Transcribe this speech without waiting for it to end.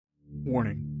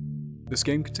Warning. This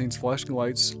game contains flashing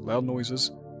lights, loud noises,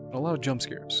 and a lot of jump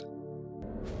scares.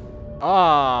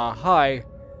 Ah, hi.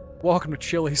 Welcome to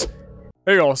Chili's.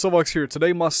 Hey y'all, SoulFox here.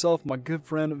 Today myself, my good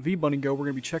friend V-Bunny Go, we're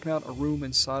going to be checking out a room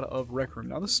inside of Rec Room.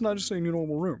 Now this is not just a new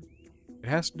normal room. It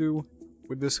has to do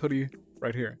with this hoodie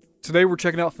right here. Today we're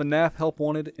checking out FNAF Help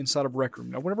Wanted inside of Rec Room.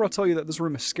 Now whenever I tell you that this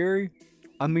room is scary,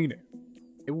 I mean it.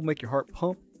 It will make your heart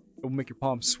pump, it will make your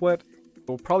palms sweat, it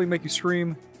will probably make you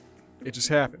scream. It just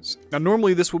happens. Now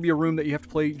normally this will be a room that you have to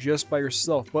play just by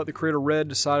yourself, but the creator Red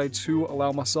decided to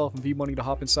allow myself and V-Bunny to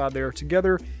hop inside there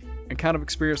together and kind of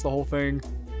experience the whole thing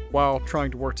while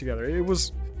trying to work together. It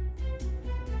was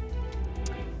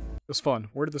fun.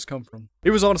 Where did this come from? It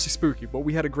was honestly spooky, but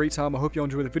we had a great time. I hope y'all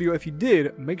enjoyed the video. If you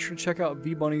did, make sure to check out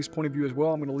V-Bunny's point of view as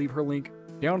well. I'm going to leave her link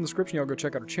down in the description. Y'all go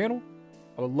check out her channel.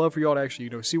 I would love for y'all to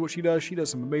actually, see what she does. She does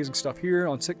some amazing stuff here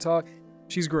on TikTok.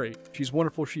 She's great. She's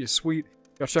wonderful. She is sweet.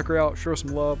 Y'all check her out. Show her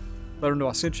some love. Let her know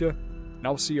I sent you. And I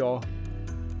will see y'all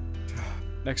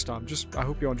next time. I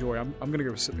hope y'all enjoy. I'm going to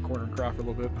go sit in the corner and cry for a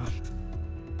little bit.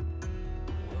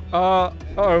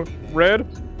 Uh-oh.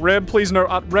 Red, please no.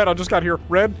 Red, I just got here.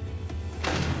 Red,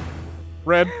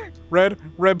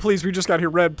 please, we just got here.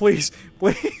 Red, please.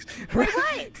 Red.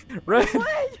 What? Red.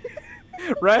 What?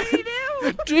 Red. What do you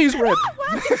do? Jeez, Red.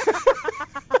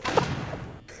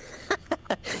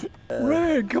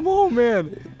 Red, come on,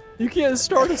 man. You can't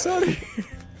start us out of here.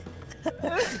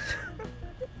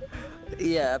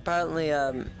 Yeah,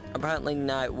 apparently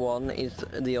night one is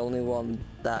the only one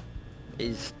that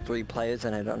is 3 players,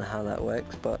 and I don't know how that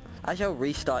works, but I shall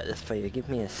restart this for you. Give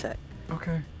me a sec.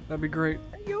 Okay, that'd be great.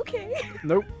 Are you okay?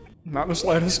 Nope, not in the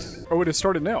slightest. Oh, it has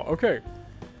started now. Okay,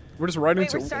 we're just right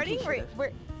into it. We're starting.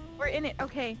 We're in it.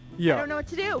 Okay. Yeah. I don't know what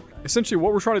to do. Essentially,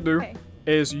 what we're trying to do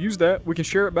is use that. We can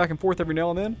share it back and forth every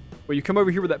now and then. But you come over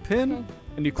here with that pin,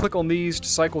 and you click on these to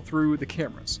cycle through the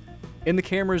cameras. In the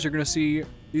cameras, you're gonna see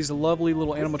these lovely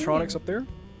little animatronics up there.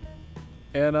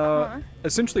 And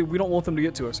essentially, we don't want them to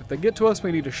get to us. If they get to us,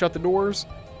 we need to shut the doors.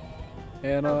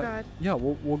 And yeah,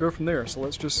 we'll go from there. So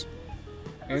let's just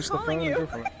answer the phone and go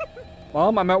for it.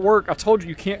 Mom, I'm at work. I told you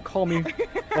you can't call me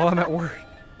while I'm at work.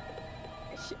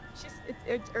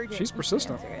 It's urgent. She's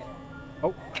persistent.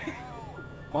 Oh,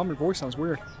 Mom, your voice sounds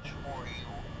weird.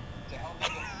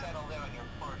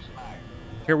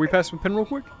 Here, we pass the pin real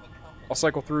quick. I'll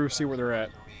cycle through, see where they're at.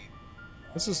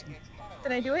 This is.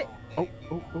 Did I do it? Oh,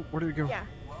 where did it go? Yeah.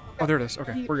 Oh, there it is.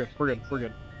 Okay, we're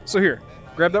good. So here,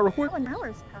 grab that real quick. Oh, an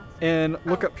hour's passed. And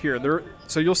look up here.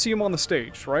 So you'll see them on the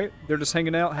stage, right? They're just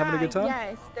hanging out, having a good time?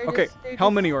 Yes. Okay, how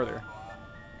many are there?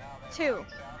 2.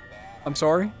 I'm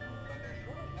sorry?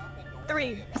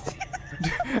 3.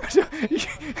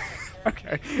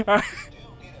 Okay. I'm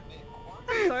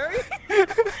sorry?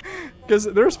 Because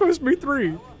there's supposed to be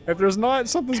 3. If there's not,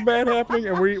 something's bad happening,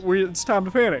 and it's time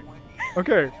to panic.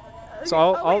 Okay. So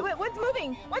I'll. Wait, what's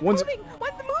moving? What's one's, moving?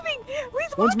 What's moving?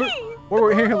 Who's one's walking?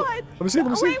 Wait, hang on. Oh, Let me see.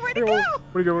 wait, where'd it go?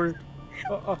 Where'd it go?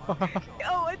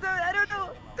 Oh, I don't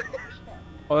know.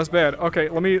 Oh, that's bad. Okay,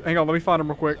 hang on. Let me find him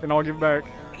real quick, and I'll give it back.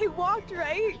 He walked,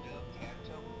 right?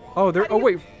 Oh,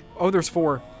 wait. Oh, there's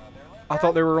 4. I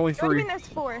thought there were only 3. What do you mean there's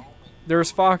 4?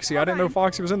 There's Foxy. I didn't know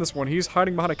Foxy was in this one. He's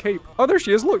hiding behind a cape. Oh, there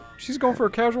she is. Look, she's going for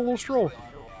a casual little stroll.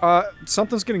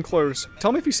 Something's getting close.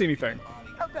 Tell me if you see anything.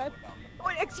 Oh, God.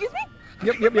 Wait, excuse me?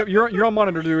 Yep. You're on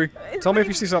monitor, Dewey. Tell me if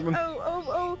you see something.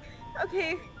 Oh.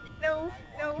 Okay. No.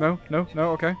 No.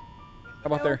 Okay. How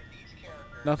about there?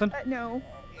 Nothing? No.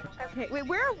 Okay. Wait,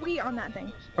 where are we on that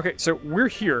thing? Okay, so we're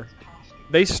here.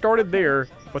 They started there,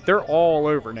 but they're all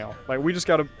over now. Like we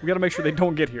gotta make sure they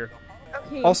don't get here.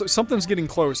 Okay. Also, something's getting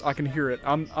close. I can hear it.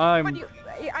 I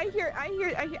hear.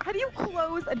 How do you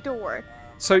close a door?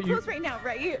 So They're closed right now,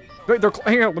 right? Wait,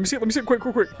 hang on. Let me see it. Quick.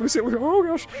 Let me see it. Oh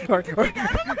gosh. All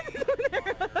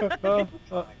right.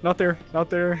 Not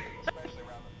there.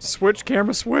 Switch.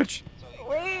 Camera switch.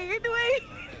 Wait.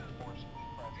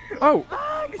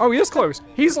 Oh, he is close.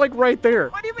 He's like right there.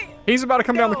 What do you mean? He's about to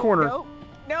come down the corner.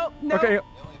 No. Okay.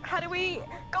 How do we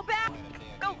go back?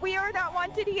 Go. We are not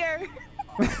wanted here.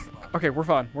 Okay, we're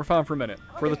fine. We're fine for a minute.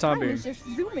 For the time being. It's just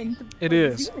zooming. It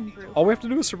is. All we have to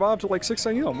do is survive till like 6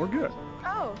 a.m. We're good.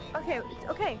 Oh, okay.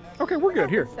 Okay, we're good.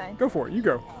 Here, go for it. You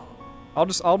go. I'll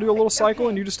do a little cycle,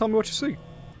 and you just tell me what you see.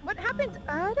 What happened?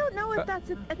 I don't know if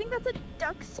that's I think that's a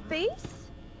duck space.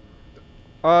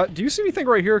 Do you see anything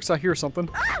right here? Because I hear something.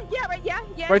 Ah, yeah, right, yeah.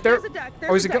 Right there? There's a duck.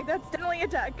 There's a duck. That's definitely a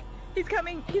duck. He's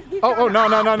coming. He's Oh, no,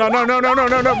 bunny.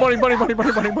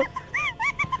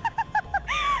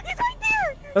 He's right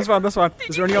there. That's fine.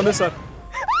 Is there any on this side?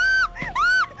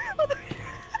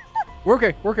 We're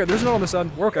okay. There's none on this side.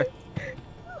 We're okay.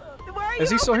 Why are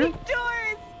Is he still here?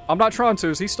 Doors? I'm not trying to.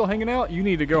 Is he still hanging out? You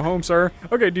need to go home, sir.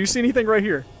 Okay, do you see anything right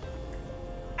here?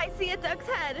 I see a duck's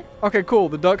head. Okay, cool.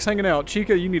 The duck's hanging out.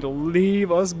 Chica, you need to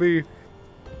leave us be.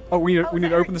 Oh, we need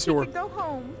to open this door. Go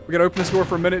home. We gotta open this door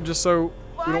for a minute just so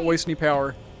we don't waste any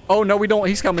power. Oh, no, we don't.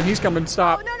 He's coming. He's coming.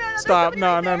 Stop. Oh, no, Stop.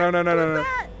 No, right no, no, no, no, no, no.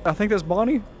 I think that's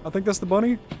Bonnie. I think that's the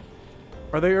bunny.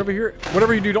 Are they over here?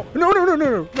 Whatever you do, don't. No, no, no,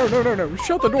 no, no, no, no, no, no.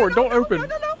 Shut the door. Don't open. No.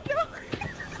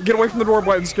 Get away from the door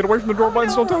buttons. Get away from the door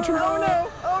buttons. Don't touch her. Oh no.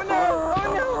 Oh no.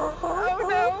 Oh no. Oh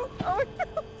no. Oh no.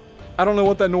 I don't know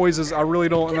what that noise is. I really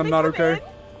don't, and I'm not okay.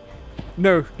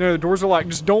 No, the doors are locked.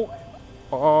 Just don't.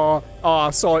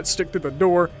 I saw it stick through the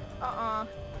door. I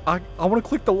want to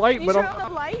click the light, but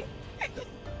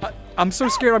I'm so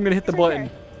scared I'm gonna hit the button.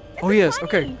 Oh yes,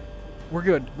 okay. We're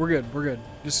good.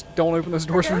 Just don't open those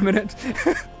doors for a minute.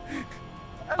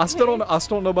 I still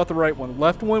don't know about the right one.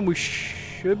 Left one, we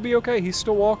should be okay. He's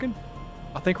still walking.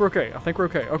 I think we're okay.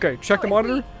 Okay, check the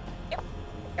monitor.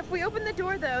 If we open the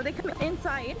door though, they come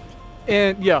inside.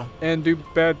 And yeah, and do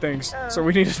bad things. So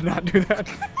we need to not do that.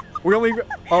 We only.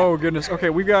 Oh goodness. Okay,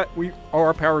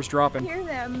 our power's dropping. I hear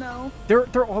them though.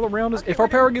 They're all around us. If our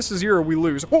power gets to 0, we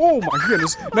lose. Oh my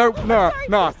goodness. No.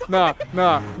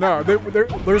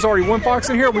 There's already one fox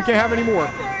in here. We can't have any more.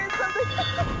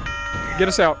 Get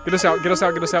us out. Please get us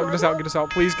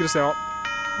out.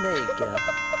 There you go.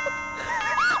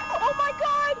 Oh my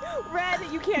God, Red,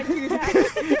 you can't do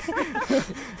that.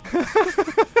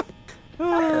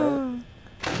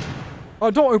 Oh,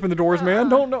 don't open the doors, man.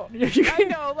 Don't. I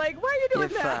know, like, why are you doing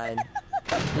that?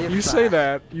 You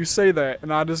say that,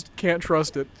 and I just can't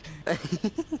trust it.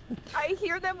 I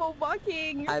hear them all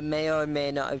walking. I may or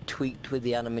may not have tweaked with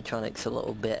the animatronics a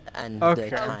little bit and the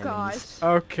timings. Oh gosh.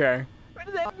 Okay. What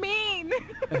does that mean?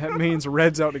 That means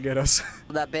Red's out to get us.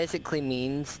 That basically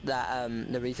means that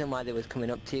the reason why they was coming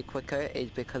up to you quicker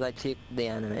is because I took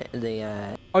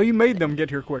the Oh, you made them get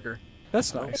here quicker.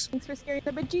 That's nice. Thanks for scaring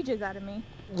the bejesus out of me.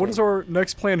 What is our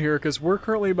next plan here? Because we're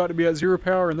currently about to be at 0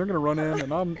 power, and they're gonna run in,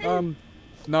 and I'm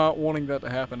not wanting that to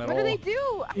happen at all. What do they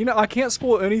do? You know, I can't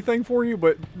spoil anything for you,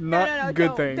 but not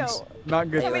good things.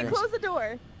 Not good things. Can we close the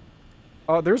door?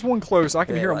 There's one close. I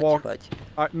can hear him walk.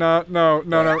 No.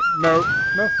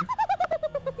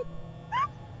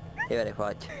 You ready?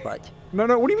 Watch.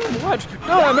 No. What do you mean watch?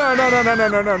 No.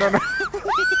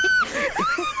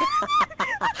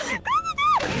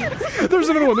 There's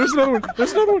another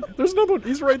one.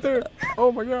 He's right there.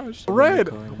 Oh my gosh.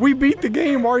 Red, we beat the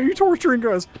game. Why are you torturing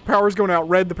us? Power's going out.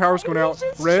 Red, the power's going out.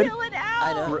 Red.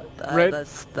 I know. Red.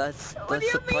 That's what do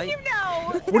you the point. mean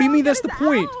now? What do you mean that's the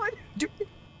point?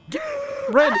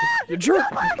 Red, you jerk.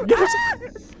 Get us.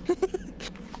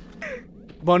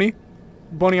 Bunny,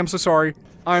 I'm so sorry.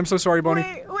 I'm so sorry,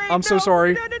 Bunny. I'm so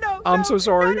sorry. No. I'm so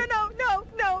sorry. No.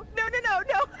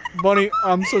 Bunny,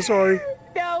 I'm so sorry.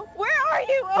 No, where are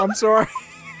you? Oh, I'm sorry.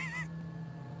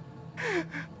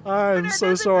 I'm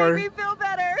so sorry. Make me feel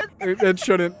better. It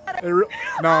shouldn't.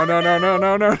 No. No,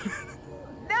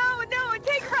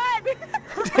 take Red.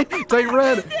 Take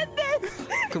Red.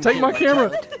 Take my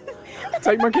camera. Child.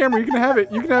 Take my camera. You can have it.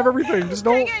 You can have everything. Just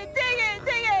don't. Dang it.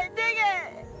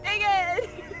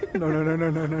 No. What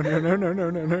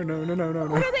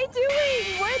are they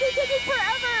doing? Why are they taking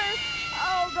forever?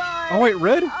 Oh God. Oh wait,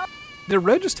 Red? Did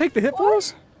Red just take the hit for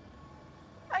us?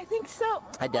 I think so.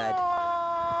 I died.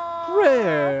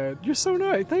 Red, you're so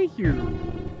nice. Thank you.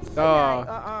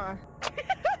 I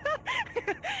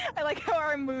like how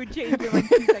our mood changed in like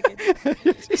 2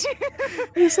 seconds.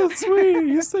 You're so sweet.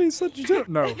 You say such a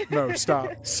No, stop.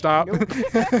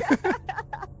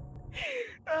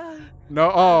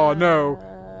 No, oh no.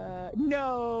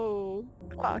 No.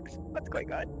 Fox, what's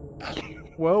going on?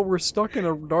 Well, we're stuck in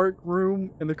a dark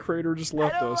room and the Curator just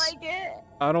left us. I don't like it.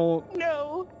 I don't.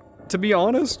 No. To be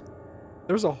honest,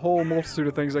 there's a whole multitude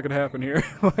of things that could happen here.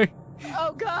 Like,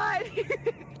 oh God.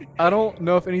 I don't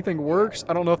know if anything works.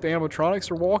 I don't know if the animatronics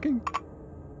are walking.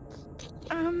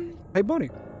 Hey, Bunny.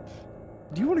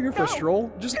 Do you want to go for a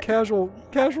stroll? Just a casual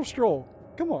stroll.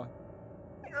 Come on.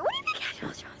 What do you mean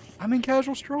casual stroll? I mean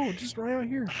casual stroll, just right out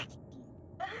here.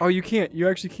 Oh, you can't. You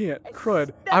actually can't.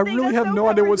 Crud. I really have no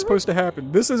idea what's supposed to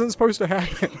happen. This isn't supposed to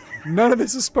happen. None of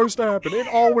this is supposed to happen. It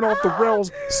all went off the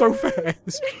rails so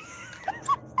fast.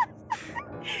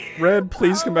 Red,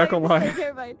 please come back online.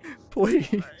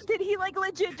 Please. Did he like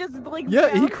legit just like? Yeah,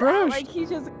 he crashed. Like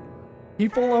he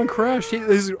full on crashed.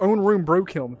 His own room broke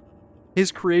him.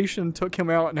 His creation took him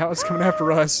out, and now it's coming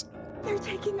after us. They're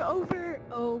taking over.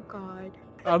 Oh God.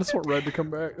 I just want Red to come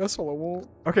back. That's all I want.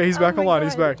 Okay, he's back online.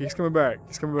 He's back. He's coming back.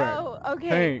 Oh, okay.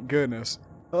 Thank goodness.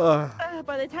 By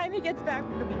the time he gets back,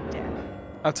 we'll be dead.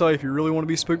 I tell you, if you really want to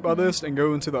be spooked by this and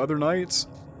go into the other nights,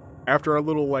 after our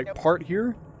little like part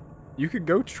here, you could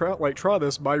go try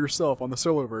this by yourself on the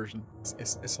solo version.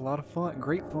 It's a lot of fun,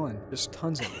 great fun, just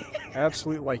tons of it.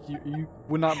 Absolutely, like you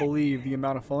would not believe the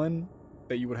amount of fun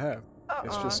that you would have.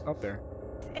 It's just up there.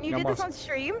 And you did this on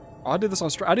stream? I did this on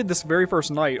stream. I did this very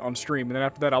first night on stream, and then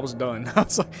after that I was done. I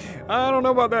was like, I don't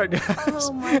know about that, guys.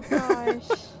 Oh my gosh.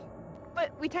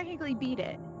 But we technically beat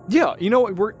it. Yeah, you know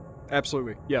what? We're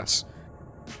absolutely, yes.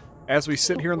 As we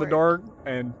sit here in the dark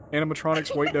and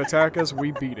animatronics wait to attack us,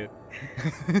 we beat it.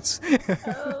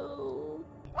 Oh.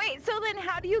 Wait, so then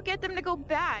how do you get them to go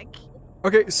back?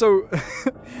 Okay, so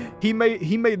he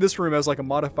made this room as like a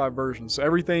modified version, so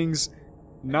everything's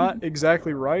not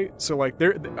exactly right. So like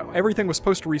everything was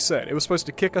supposed to reset. It was supposed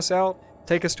to kick us out,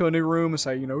 take us to a new room, and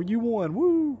say, you know, you won,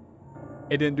 woo.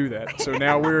 It didn't do that. So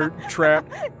now we're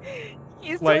trapped.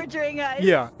 He's like, torturing us.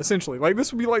 Yeah, essentially. Like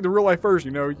this would be like the real life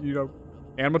version. You know,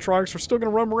 animatronics are still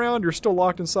gonna run around. You're still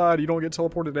locked inside. You don't get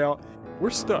teleported out. We're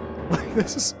stuck. Like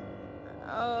this is.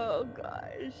 Oh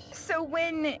gosh. So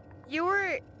when you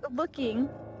were looking,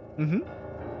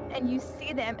 and you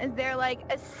see them, is there like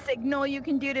a signal you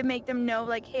can do to make them know,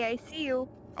 like, hey, I see you?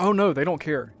 Oh no, they don't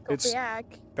care. Go back.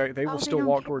 They will still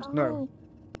walk towards. No,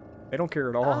 they don't care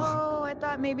at all. Oh, I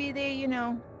thought maybe they, you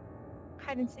know,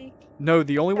 hide and seek. No,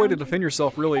 the only way to defend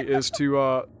yourself really is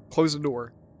to close the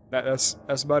door. That's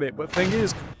about it. But the thing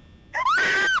is,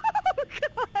 Oh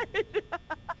god.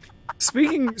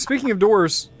 speaking of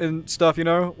doors and stuff, you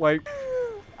know, like.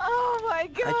 Oh my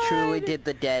god. I truly did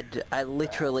the dead. I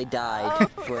literally died.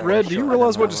 Red, do you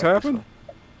realize what just happened?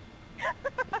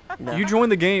 No. You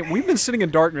joined the game. We've been sitting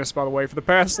in darkness, by the way, for the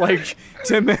past like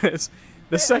 10 minutes.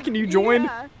 The second you joined,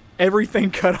 everything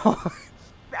cut off.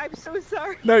 I'm so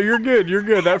sorry. No, you're good. You're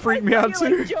good. That freaked me out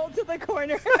too. Like, jolt to the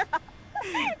corner.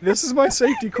 This is my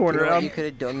safety corner. You know what you could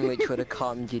have done, which would have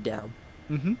calmed you down.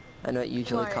 I know it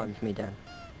usually What? calms me down.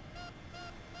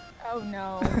 Oh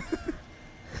no.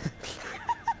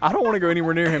 I don't want to go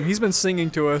anywhere near him. He's been singing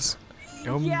to us.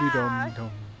 Dum Yeah. de dum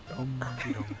dum dum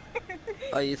de dum.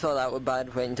 Oh, you thought that was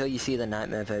bad? Wait until you see the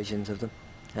nightmare versions of them.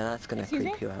 And that's gonna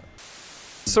creep you out.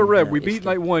 So Red, we Yeah, beat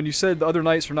night 1. You said the other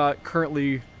nights are not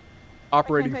currently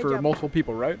operating I for jump. multiple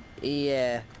people, right?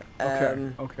 Yeah.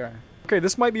 Okay,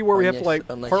 this might be where we have to like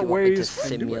unless part you want me to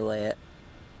ways and do it. simulate.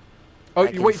 Oh,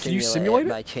 I wait, can you simulate it?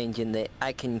 by changing the?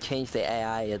 I can change the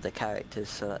AI of the characters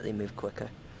so that they move quicker.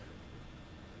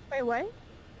 Wait, what?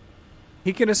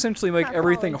 He can essentially make Not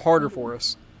everything always. harder for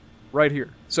us. Right here.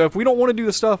 So if we don't want to do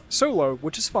the stuff solo,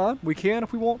 which is fine, we can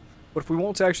if we want, but if we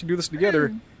want to actually do this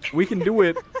together, we can do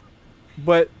it,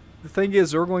 but the thing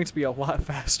is, they're going to be a lot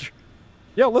faster.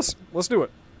 Yeah, let's do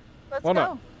it. Let's Why go.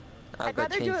 not? I'd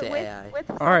rather do it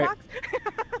with All right.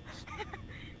 SoulFox.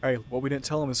 Hey, what we didn't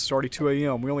tell them is it's already 2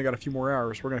 a.m. We only got a few more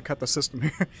hours. We're going to cut the system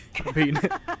here. We're beating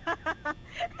it.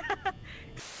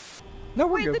 No,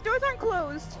 we're Wait, good. the doors aren't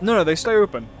closed. No, they stay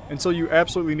open until you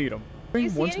absolutely need them. Do you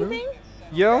see anything?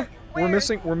 Yeah, Where?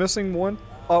 we're missing one.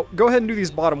 Go ahead and do these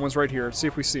bottom ones right here. See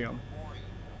if we see them.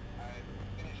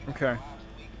 Okay.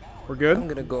 We're good? I'm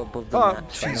gonna go above the Oh,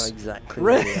 map so I know jeez. exactly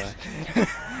where Red. they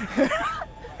are.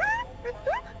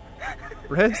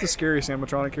 Red's the scariest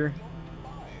animatronic here.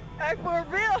 I'm for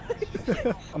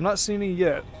real. I'm not seeing any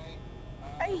yet.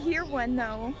 I hear one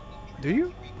though. Do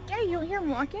you? Yeah, you don't hear him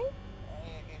walking?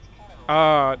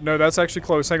 No, that's actually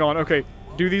close. Hang on. Okay,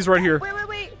 do these right here.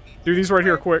 Wait. Do these right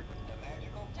here, quick.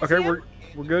 you Okay, see him?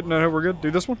 we're good. No, we're good.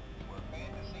 Do this one.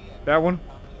 That one.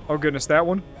 Oh goodness, that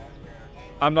one.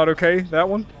 I'm not okay. That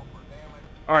one.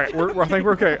 All right, I think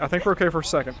we're okay. I think we're okay for a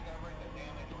second.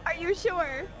 Are you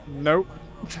sure? Nope.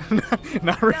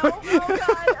 Not really. No? Oh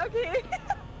god, okay.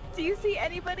 Do you see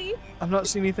anybody? I'm not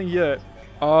seeing anything yet.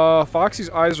 Foxy's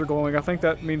eyes are glowing. I think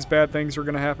that means bad things are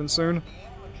gonna happen soon.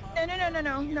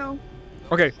 No.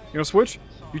 Okay, you wanna switch?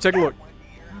 You take a look.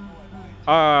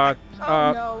 Oh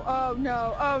no.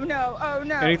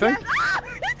 Anything? Yes. Ah!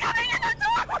 He's coming in the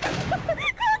door!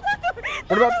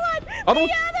 What about other one?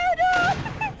 The other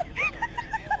door!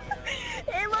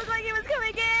 It looked like he was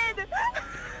coming in!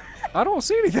 I don't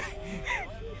see anything.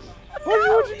 No,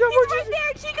 What'd you do? he's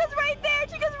right there!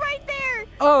 Chica's right there!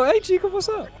 Oh, hey Chica, what's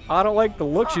up? I don't like the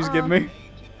look she's giving me.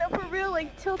 No, for real,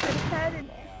 like tilted head and...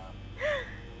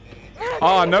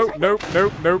 Ah, nope.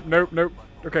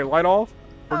 Okay, light off.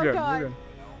 We're good. God. We're good.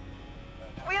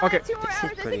 We only Okay. have 2 more hours. I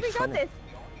think we got funny. this.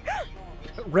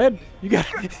 Red, you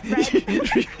gotta,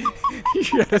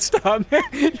 you gotta stop, man.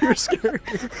 You're scary.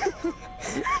 He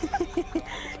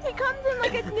comes in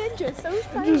like a ninja, so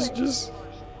silent. Just.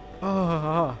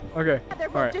 Okay. They're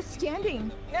both All right. just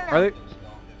standing. No. Are they?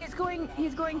 He's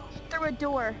going through a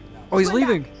door. Oh, he's Going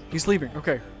leaving. back. He's leaving.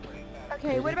 Okay.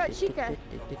 Okay, what about Chica?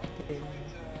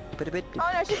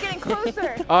 Oh no, she's getting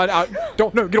closer.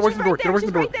 Don't, no, get away She's from the door, right get away from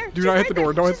the door. there. Do not hit the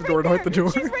door, don't hit the door, don't hit the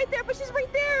door. She's right there, but she's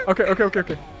right there.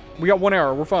 Okay. We got 1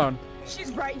 hour, we're fine.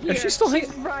 She's right here. She's still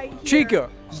right here. Chica,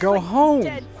 She's go like home.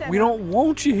 dead center. We don't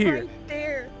want you here. Right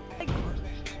there. Like,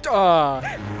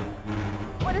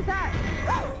 what is that?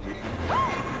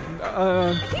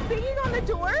 Is he banging on the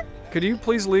door? Could you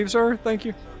please leave, sir? Thank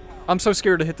you. I'm so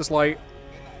scared to hit this light.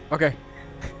 Okay.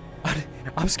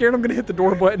 I'm scared I'm gonna hit the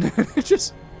door button.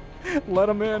 Just let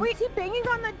him in. Wait, is he banging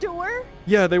on the door?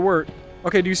 Yeah, they were.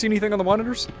 Okay, do you see anything on the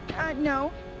monitors?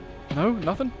 No. No,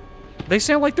 nothing? They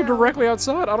sound like they're directly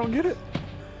outside. I don't get it.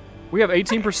 We have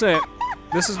 18%.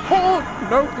 This is... Oh,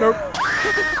 nope.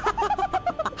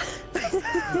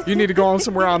 You need to go on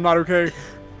somewhere. I'm not okay.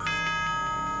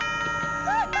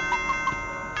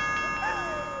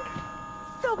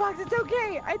 SoulFox, it's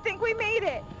okay. I think we made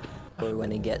it.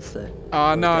 When he gets there. No.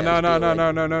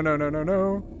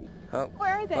 Oh.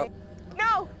 Where are they?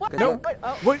 No. What? No. What?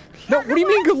 Oh. What? No, what do you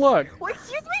mean good luck? Wait,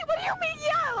 excuse me? What do you mean?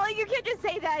 Yeah, like you can't just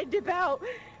say that and dip out.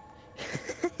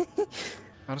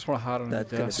 I just want to hide on the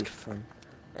That's gonna desk. be fun.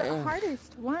 The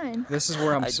hardest one. This is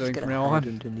where I'm sitting from now on.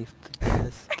 Underneath the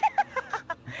desk.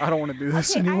 I don't want to do this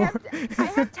Okay, anymore. I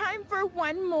have time for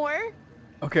one more.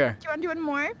 Okay. Do you want to do one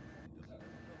more?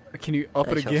 Can you up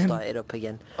it I shall again? start it up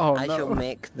again. Oh, I no. shall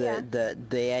make the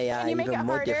AI you make even it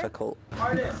more harder? difficult.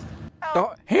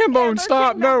 Oh, Hambone,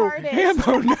 stop! No!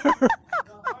 Hambone, no!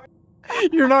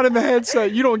 You're not in the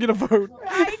headset. You don't get a vote.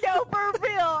 I know, for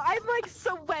real. I'm like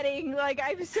sweating. Like,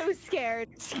 I'm so scared.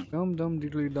 Dum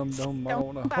doodly dum. I Don't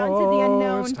wanna bow to the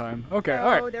unknown. It's time. Okay, Oh,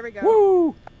 alright. there we go.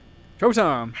 Woo!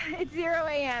 Showtime. It's 0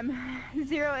 a.m.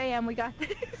 0 a.m. We got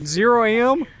this. 0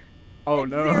 a.m.? Oh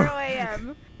It's no. 0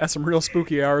 a.m. That's some real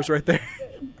spooky hours right there.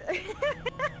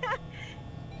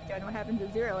 Don't know what happens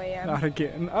at 0 a.m. Not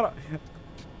again. I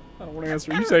don't want to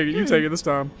answer. You take it. You take it this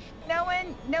time. No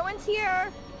one's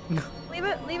here. Leave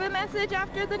a message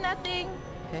after the nothing.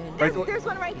 Right, There's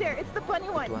one right there. It's the funny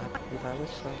one. If I was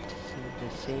like to see the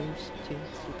same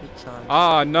stupid time.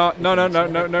 Ah, no. No, I'm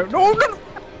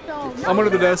under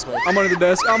the desk. I'm under the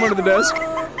desk.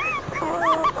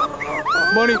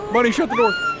 Money, shut the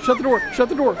door. Shut the door.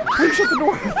 Please shut the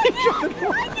door. Please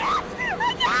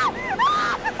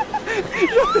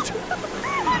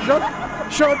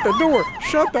shut the door.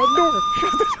 Shut the door.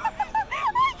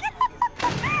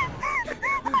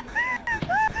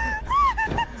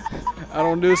 I don't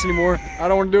want to do this anymore. I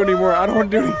don't want to do it anymore. No,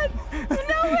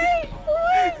 wait.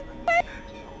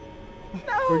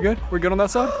 No. We're good? We're good on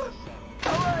that side?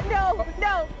 No.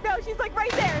 She's like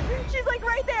right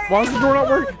there. Why is the door not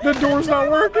working? The door's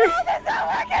not working. It's not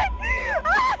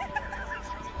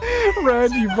working.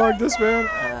 Red, you bugged this man.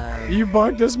 You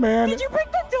bugged this man. Did you break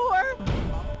the door?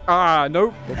 Ah,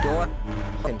 nope. The door.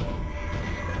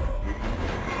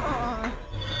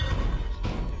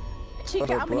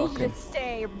 Chica, I'm gonna need you to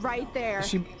stay right there.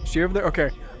 Is she over there?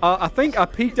 Okay. I think I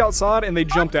peeked outside and they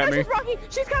jumped at no, me. She's rocking.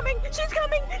 She's coming.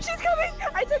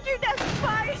 I took your desk.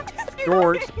 Bye.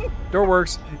 Door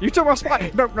works. You took my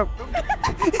spot. No.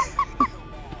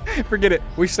 Forget it.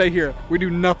 We stay here. We do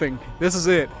nothing. This is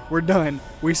it. We're done.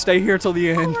 We stay here till the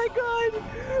end. Oh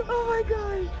my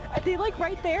god. Are they like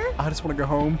right there? I just want to go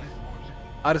home.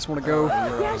 I just want to go.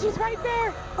 Yeah, she's right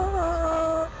there.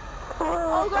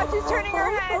 Oh god, she's turning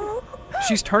her head.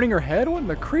 She's turning her head? What in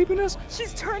the creepiness?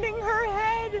 She's turning her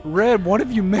head. Red, what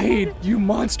have you made? You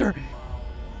monster.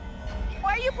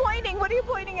 Why are you pointing? What are you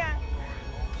pointing at?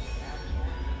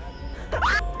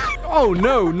 Oh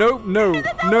no.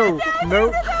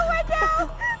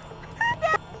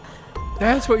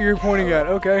 That's what you're pointing at.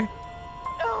 Okay.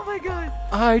 Oh my god.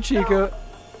 Hi, Chica.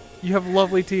 You have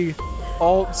lovely teeth.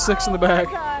 All 6 in the back.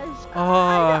 Oh my gosh.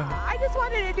 Ah. I just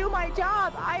wanted to do my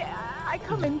job. I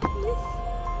come in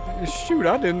peace. Shoot,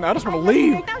 I didn't. I just want to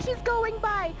leave. Now she's going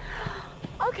by.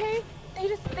 Okay. They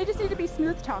just need to be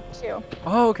smooth talked too.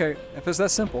 Oh, okay. If it's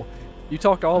that simple. You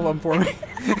talk to all of them for me.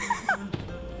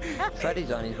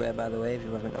 Freddy's on his way, by the way, if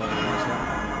you haven't already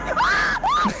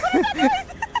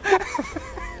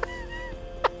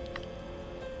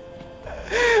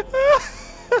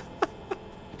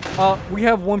we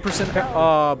have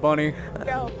 1%. Bunny.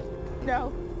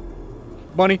 No.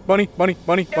 Bunny.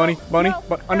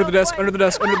 Under the desk.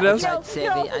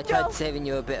 I tried saving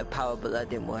you a bit of power, but that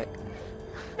didn't work.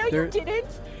 No, you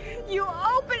didn't. You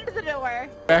opened the door.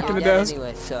 Back in the desk.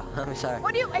 Anyway, so I'm sorry.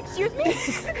 What do you? Excuse me.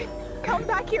 Come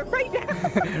back here right now.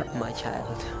 My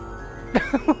child.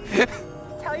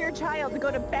 Tell your child to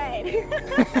go to bed.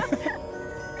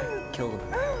 Kill him.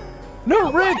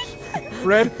 No, Red.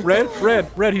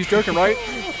 Red. He's joking, right?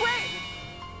 Red,